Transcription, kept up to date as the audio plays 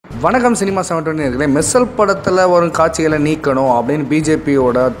வணக்கம் சினிமா 720 நேயர்களே. மெர்சல் படத்தில் வரும் காட்சிகளை நீக்கணும் அப்படின்னு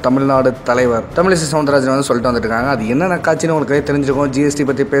பிஜேபியோட தமிழ்நாடு தலைவர் தமிழிசை சவுந்தரராஜன் வந்து சொல்லிட்டு வந்துட்டுருக்காங்க. அது என்னென்ன காட்சின்னு உங்களுக்கு தெரிஞ்சிருக்கும். ஜிஎஸ்டி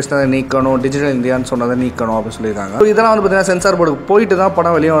பற்றி பேசினதை நீக்கணும், டிஜிட்டல் இந்தியான்னு சொன்னதை நீக்கணும் அப்படின்னு சொல்லியிருக்காங்க. இதெல்லாம் வந்து பார்த்தீங்கன்னா சென்சார் போர்டுக்கு போயிட்டு தான்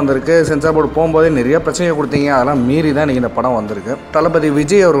படம் வெளியே வந்திருக்கு. சென்சார் போர்டு போகும்போதே நிறைய பிரச்சனையை கொடுத்தீங்க, அதெல்லாம் மீறி தான் இன்றைக்கி இந்த படம் வந்திருக்கு. தளபதி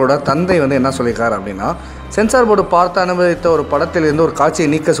விஜய் அவரோட தந்தை வந்து என்ன சொல்லியிருக்காரு அப்படின்னா, சென்சார் போர்டு பார்த்து அனுமதித்த ஒரு படத்திலிருந்து ஒரு காட்சியை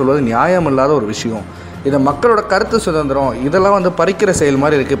நீக்க சொல்வது நியாயம் இல்லாத ஒரு விஷயம். இதை மக்களோட கருத்து சுதந்திரம் இதெல்லாம் வந்து பறிக்கிற செயல்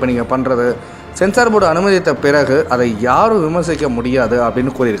மாதிரி இருக்குது. இப்போ நீங்கள் பண்ணுறது சென்சார் போர்டு அனுமதித்த பிறகு அதை யாரும் விமர்சிக்க முடியாது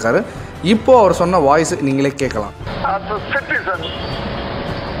அப்படின்னு கூறியிருக்காரு. இப்போ அவர் சொன்ன வாய்ஸ் நீங்களே கேட்கலாம்.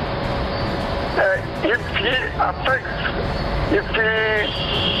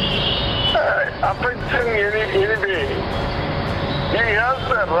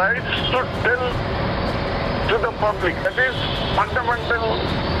 To the public. That is fundamental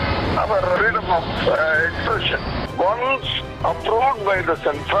our freedom of expression. Once approved by the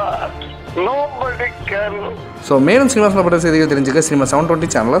censor, nobody can. மேலும் சினிமா சம்பந்தப்பட்ட செய்திகள் தெரிஞ்சுக்க சினிமா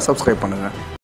 720 சேனலை சப்ஸ்கிரைப் பண்ணுங்கள்.